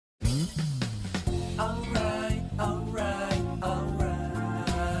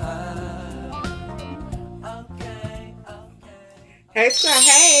Hey Scott,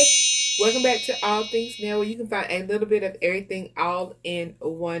 hey! Welcome back to All Things Nele, where you can find a little bit of everything all in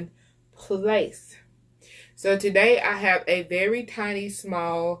one place. So today I have a very tiny,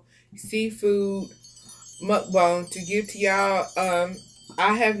 small seafood mukbang to give to y'all.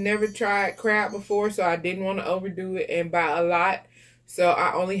 I have never tried crab before, so I didn't want to overdo it and buy a lot. So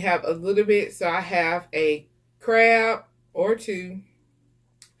I only have a little bit. So I have a crab or two,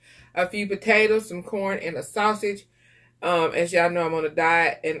 a few potatoes, some corn, and a sausage. As y'all know, I'm on a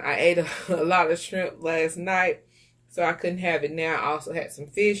diet, and I ate a lot of shrimp last night, so I couldn't have it now. I also had some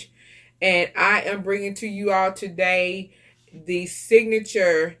fish, and I am bringing to you all today the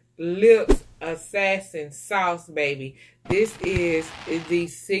signature LLIPS Assassin Sauce, baby. This is the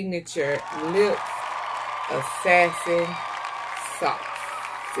signature LLIPS Assassin Sauce.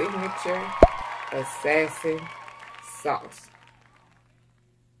 Signature Assassin Sauce.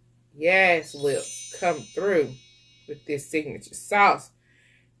 Yes, LLIPS, come through with this signature sauce.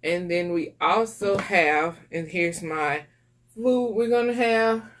 And then we also have, and here's my food we're gonna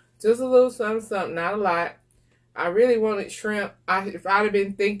have, just a little something, not a lot. I really wanted shrimp. If I'd have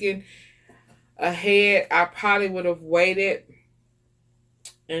been thinking ahead, I probably would have waited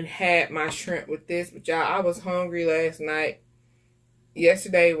and had my shrimp with this. But y'all, I was hungry last night.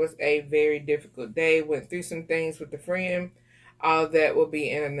 Yesterday was a very difficult day. Went through some things with a friend. All that will be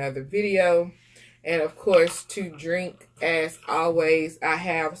in another video. And of course, to drink, as always, I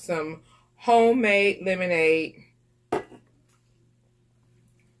have some homemade lemonade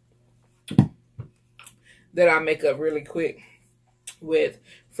that I make up really quick with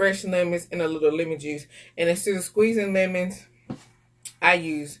fresh lemons and a little lemon juice. And instead of squeezing lemons, I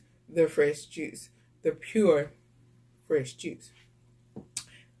use the fresh juice, the pure fresh juice.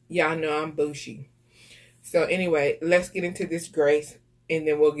 Y'all know I'm bougie. So anyway, let's get into this grace, and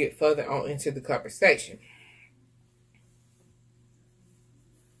then we'll get further on into the conversation.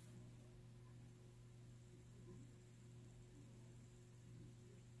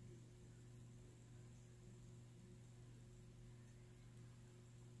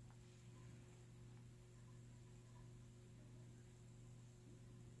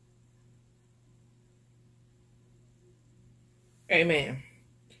 Amen.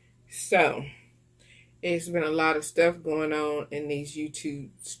 So, it's been a lot of stuff going on in these YouTube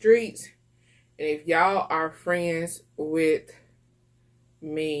streets. And if y'all are friends with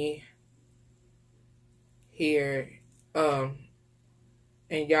me here, and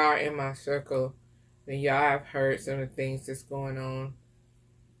y'all are in my circle, then y'all have heard some of the things that's going on.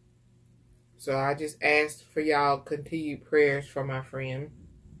 So I just ask for y'all continued prayers for my friend.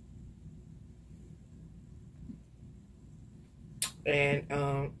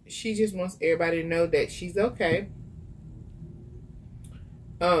 And she just wants everybody to know that she's okay.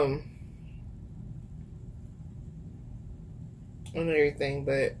 And everything,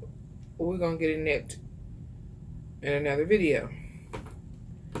 but we're gonna get in that in another video.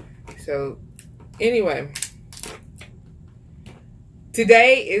 So anyway,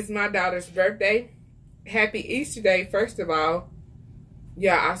 today is my daughter's birthday. Happy Easter Day, first of all.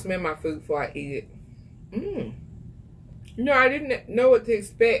 Yeah, I smell my food before I eat it. No, I didn't know what to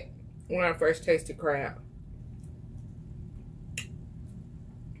expect when I first tasted crab.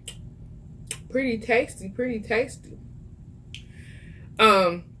 Pretty tasty, pretty tasty.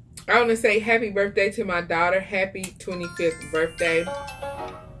 I want to say happy birthday to my daughter. Happy 25th birthday.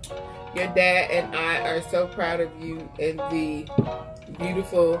 Your dad and I are so proud of you and the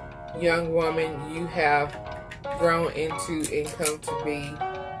beautiful young woman you have grown into and come to be.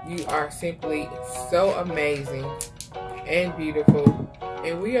 You are simply so amazing and beautiful,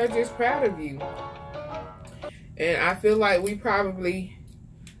 and we are just proud of you. And I feel like we probably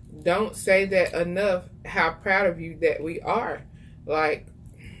don't say that enough, how proud of you that we are. Like,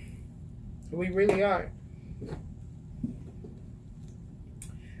 we really are.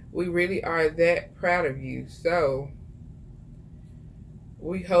 We really are that proud of you. So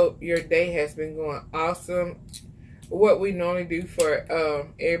we hope your day has been going awesome. What we normally do for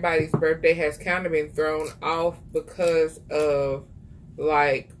everybody's birthday has kind of been thrown off because of,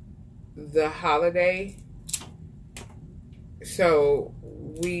 like, the holiday. So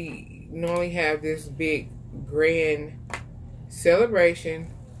we normally have this big grand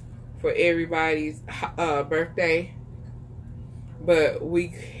celebration for everybody's birthday, but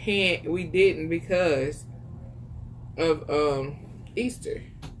we didn't because of Easter.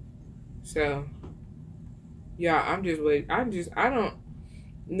 So yeah, I'm just waiting. I don't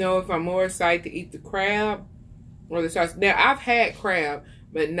know if I'm more excited to eat the crab or the sauce. Now, I've had crab,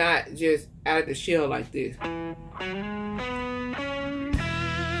 but not just out of the shell like this.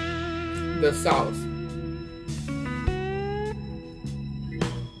 The sauce.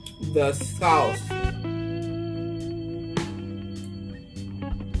 the sauce.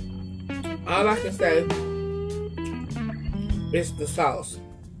 All I can say is the sauce.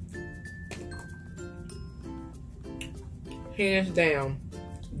 Hands down,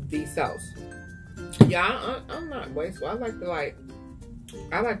 the sauce. Yeah, I'm not wasteful. I like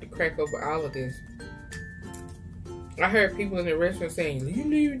to crack over all of this. I heard people in the restaurant saying, "You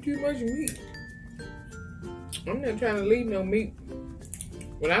leaving too much meat." I'm not trying to leave no meat.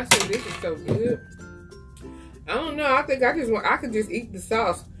 When I say this is so good, I don't know. I think I could just eat the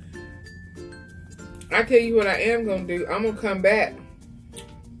sauce. I tell you what I am gonna do. I'm gonna come back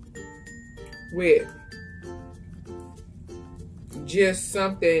with just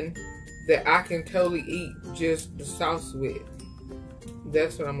something that I can totally eat just the sauce with.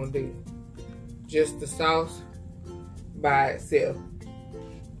 That's what I'm gonna do. Just the sauce by itself.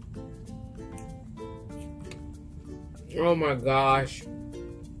 Oh my gosh.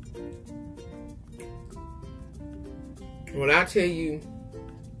 When I tell you,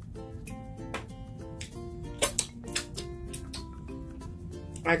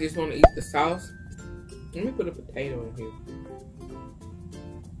 I just want to eat the sauce. Let me put a potato in here.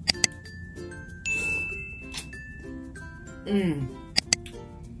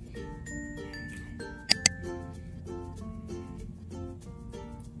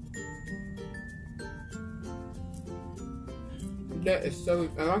 That is so,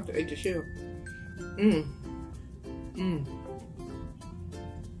 I like to eat the shell.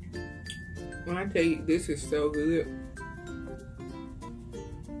 When I tell you, this is so good.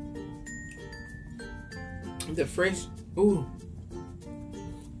 The fresh, ooh.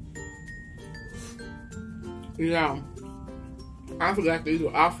 Yeah. I forgot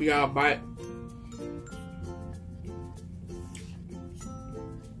to offer y'all a bite.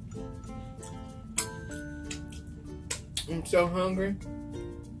 I'm so hungry.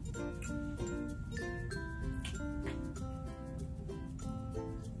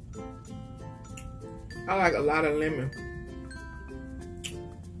 I like a lot of lemon.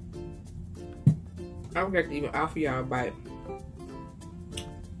 I forgot to even offer y'all a bite.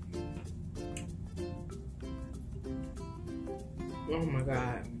 Oh my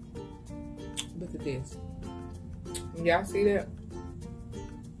God. Look at this. Y'all see that?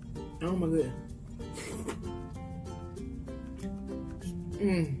 Oh my goodness.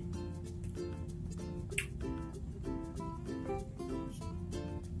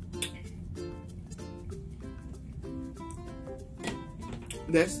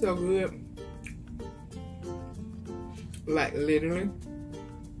 That's so good. Like literally,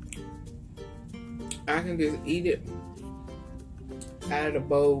 I can just eat it out of the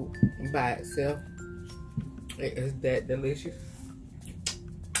bowl by itself. It is that delicious.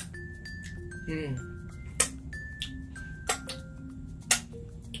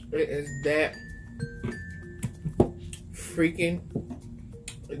 It is that freaking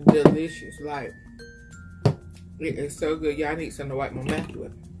delicious. Like, it is so good. Y'all need something to wipe my mouth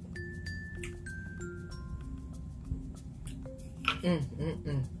with.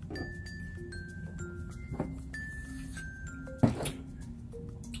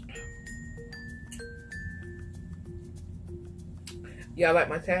 Y'all like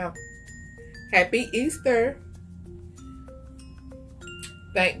my towel? Happy Easter.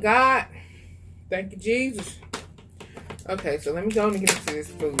 Thank God. Thank you, Jesus. Okay, so let me go and get into this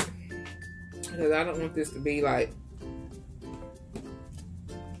food. Because I don't want this to be like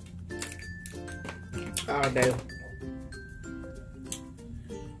all day.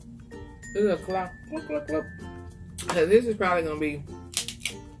 Look at the clock. Look. So this is probably going to be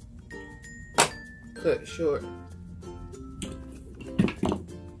cut short.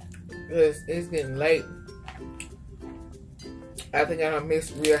 Because it's getting late. I think I done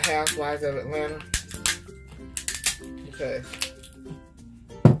missed Real Housewives of Atlanta. Because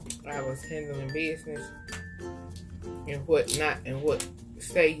I was handling business and whatnot and what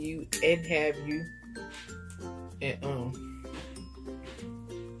say you and have you. And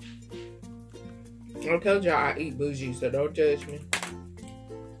I told y'all I eat bougie, so don't judge me.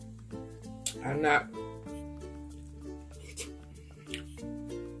 I'm not.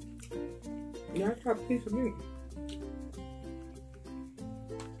 Y'all got a piece of meat.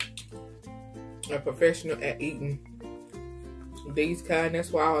 A professional at eating these kind.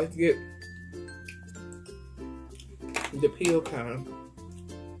 That's why I always get the peel kind.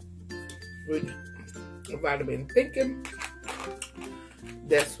 Which, if I'd have been thinking,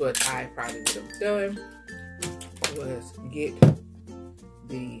 that's what I probably would have done, was get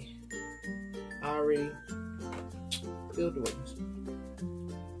the already peeled ones.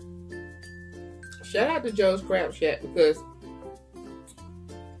 Shout out to Joe's Crab Shack because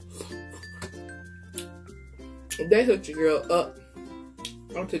they hooked your girl up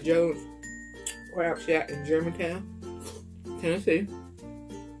onto Joe's Crab Shack in Germantown, Tennessee.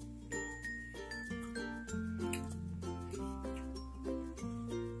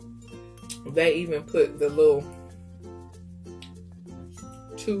 They even put the little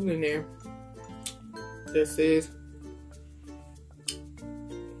tube in there that says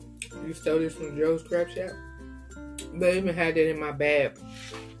you stole this from Joe's Crab Shack. They even had that in my bag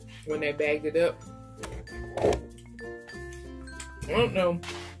when they bagged it up. I don't know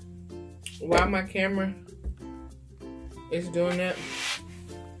why my camera is doing that.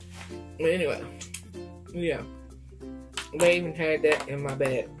 But anyway, yeah. They even had that in my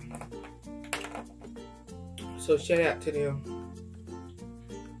bag. So shout out to them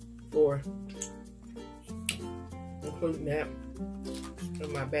for including that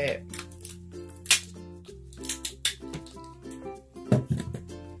in my bag.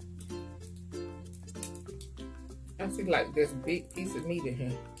 I see like this big piece of meat in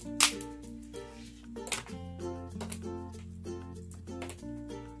here.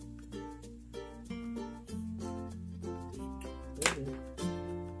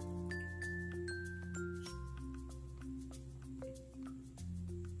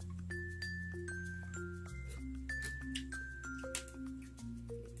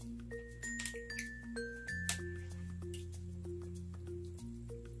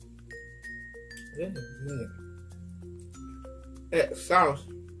 This is good. That sauce,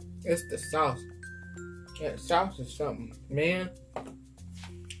 it's the sauce. That sauce is something, man.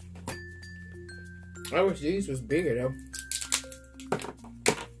 I wish these was bigger though.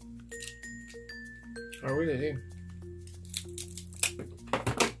 I really do.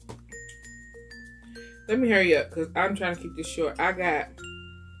 Let me hurry up because I'm trying to keep this short. I got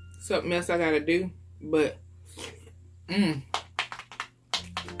something else I gotta do, but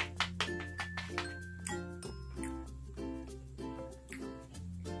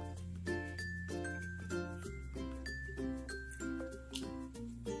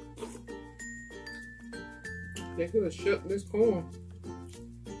they could have shook this corn.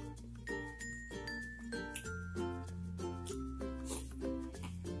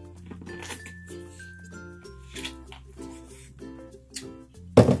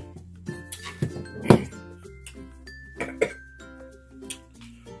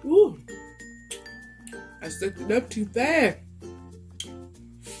 Ooh, I sucked it up too fast.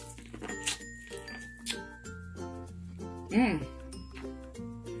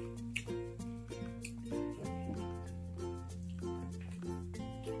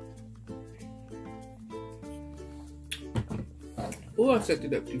 Ooh, I sucked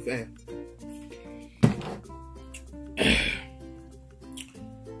it up too fast.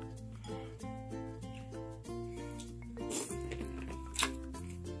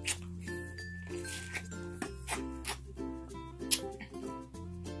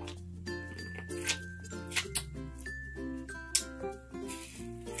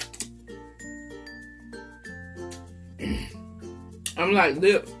 I'm like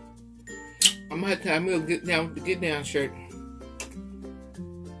LYFT. I'm gonna have to get down with the get down shirt.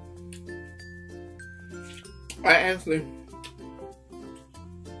 I actually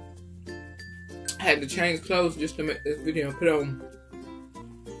had to change clothes just to make this video and put on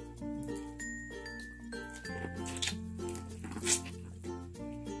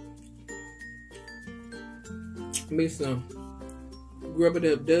me some grub it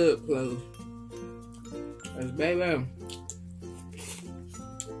up dub clothes. That's baby.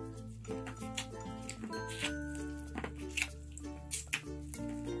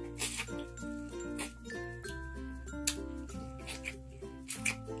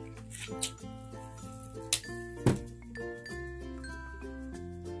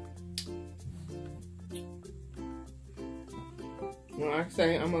 When I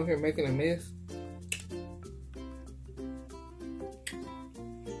say I'm over here making a mess,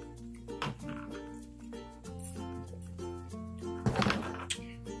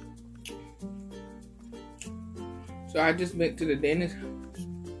 so I just went to the dentist. I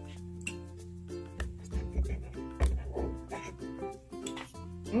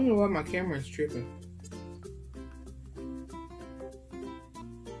don't know why my camera is tripping.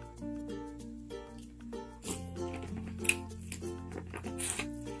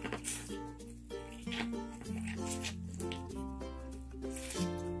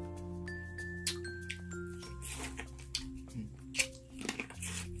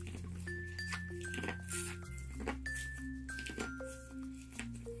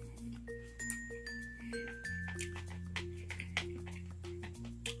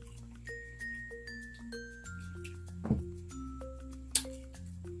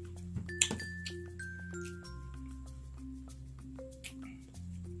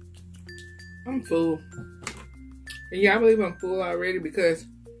 I'm full. And y'all believe I'm full already because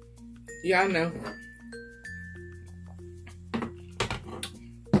y'all know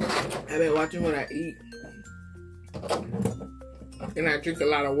I've been watching what I eat. And I drink a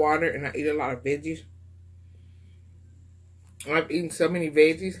lot of water and I eat a lot of veggies. I've eaten so many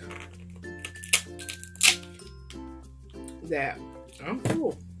veggies that I'm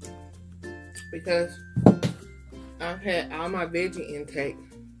full because I've had all my veggie intake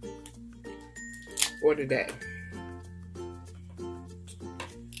for today.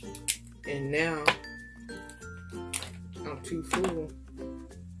 And now I'm too full.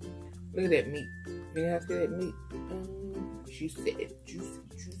 Look at that meat. Can y'all see that meat? She said juicy,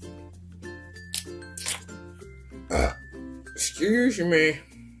 juicy. Excuse me.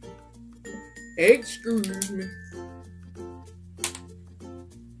 Excuse me.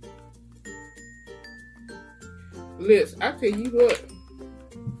 Lips, I tell you what,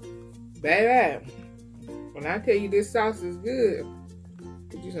 baby, when I tell you this sauce is good,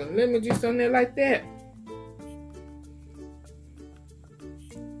 put you some lemon juice on there like that.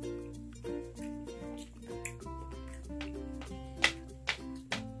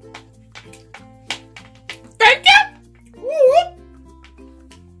 Thank you. Woo.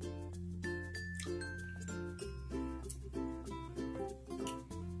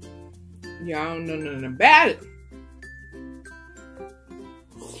 Y'all don't know nothing about it.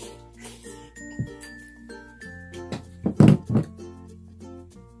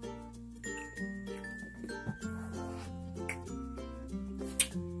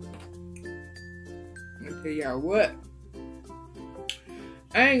 Tell y'all what,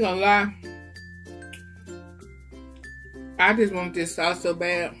 I ain't gonna lie, I just want this sauce so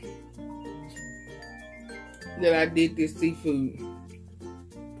bad that I did this seafood.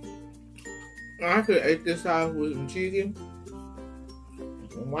 I could eat this sauce with some chicken,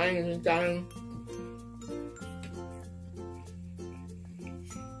 some wings and things.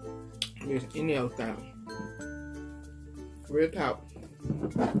 Just any other thing. Real talk.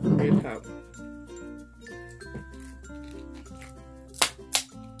 Real talk.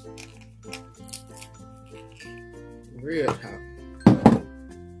 Real talk.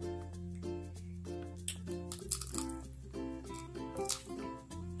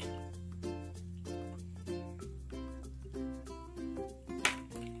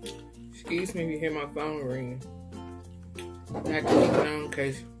 Excuse me if you hear my phone ringing. I have to keep it on in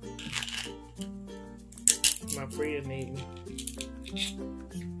case my friend needs me.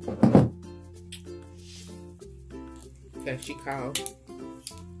 In case she called.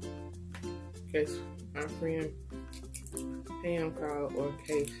 In case my friend Pam called, or in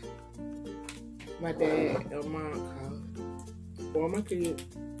case my dad or mom called, or my kid.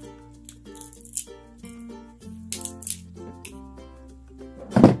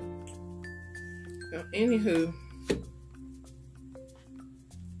 So, anywho,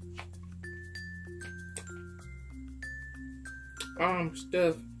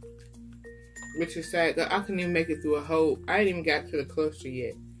 stuff, which is sad. I couldn't even make it through a whole. I ain't even got to the cluster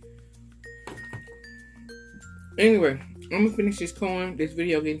yet. Anyway, I'm gonna finish this corn. This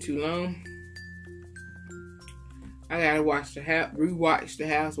video getting too long. I gotta rewatch the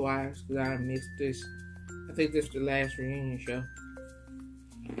Housewives because I missed this. I think this is the last reunion show.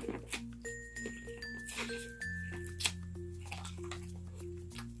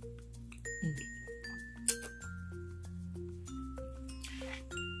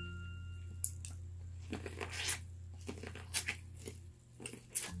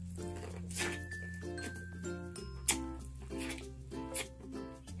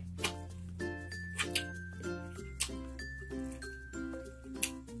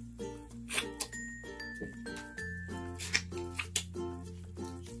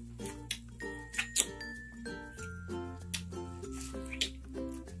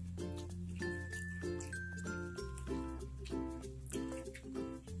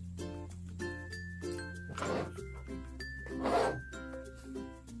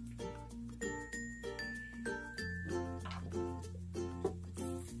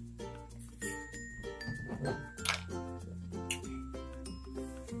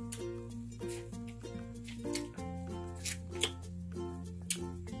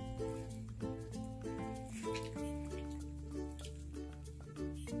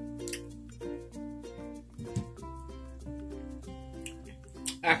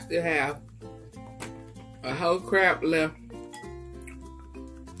 I still have a whole crab left.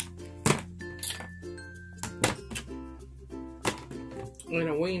 And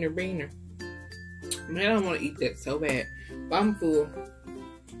a wiener beaner. Man, I don't want to eat that so bad. But I'm full.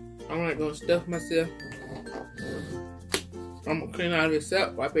 I'm not going to stuff myself. I'm gonna clean all this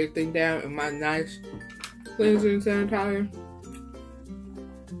up, wipe everything down in my nice cleanser and sanitizer.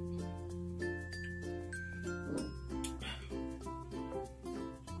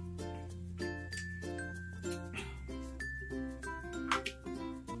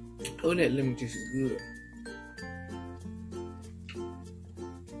 Oh, that lemon juice is good.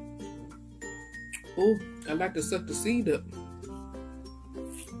 Oh, I like to suck the seed up.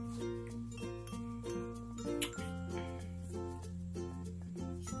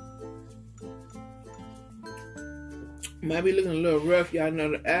 Might be looking a little rough. Y'all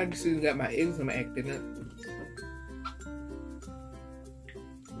know the allergy season got my eczema acting up.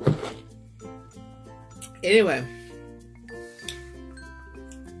 Anyway,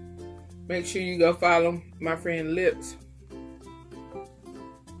 make sure you go follow my friend Lips.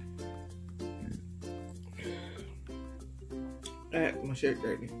 My shirt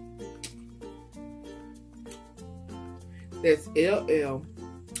dirty. That's LLIPS.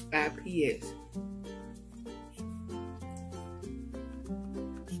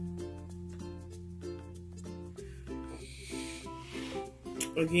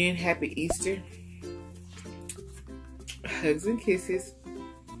 Again, happy Easter. Hugs and kisses.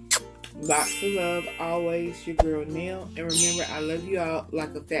 Lots of love. Always your girl Nele. And remember, I love you all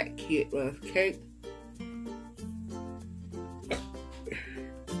like a fat kid loves cake.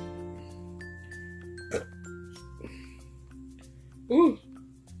 Ooh.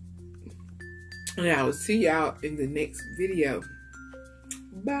 And I will see y'all in the next video.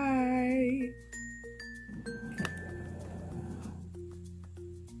 Bye.